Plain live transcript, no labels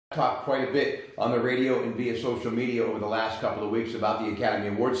Talked quite a bit on the radio and via social media over the last couple of weeks about the Academy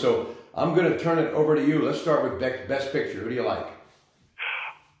Awards. So I'm going to turn it over to you. Let's start with Best Picture. Who do you like?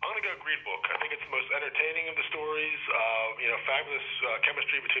 I'm going to go Green Book. I think it's the most entertaining of the stories. Fabulous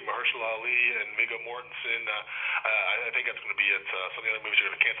chemistry between Mahershala Ali and Viggo Mortensen. I think that's going to be it. Some of the other movies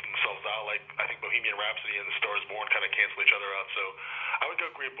are going to cancel themselves out. Like I think Bohemian Rhapsody and The Star Is Born kind of cancel each other out. So I would go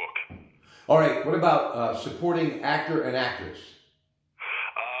Green Book. All right. What about supporting actor and actress?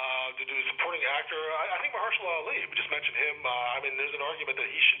 To do supporting actor, I think Mahershala Ali. We just mentioned him. There's an argument that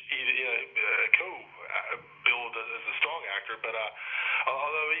he should be co-billed as a strong actor, but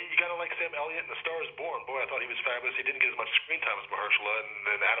although you got to like Sam Elliott in The Star Is Born. Boy, I thought he was fabulous. He didn't get as much screen time as Mahershala,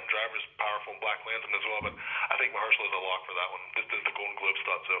 and Adam Driver's powerful in Black Klansman as well, but I think Mahershala is a lock for that one. Just as the Golden Globes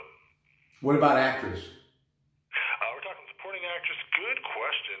thought so. What about actress? We're talking supporting actress. Good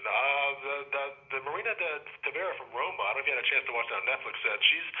question. The Marina de Tavera from Roma. I don't know if you had a chance to watch that on Netflix.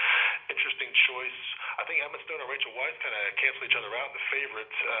 She's interesting choice. I think Emma Stone and Rachel Weisz kind of cancel each other out in The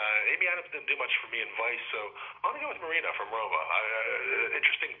Favorite. Amy Adams didn't do much for me in Vice, so I'm going to go with Marina from Roma.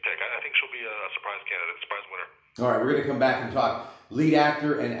 Interesting pick. I think she'll be a surprise candidate, surprise winner. All right, we're going to come back and talk lead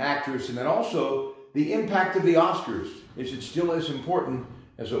actor and actress, and then also the impact of the Oscars. Is it still as important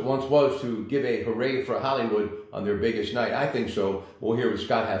as it once was to give a hooray for Hollywood on their biggest night? I think so. We'll hear what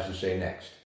Scott has to say next.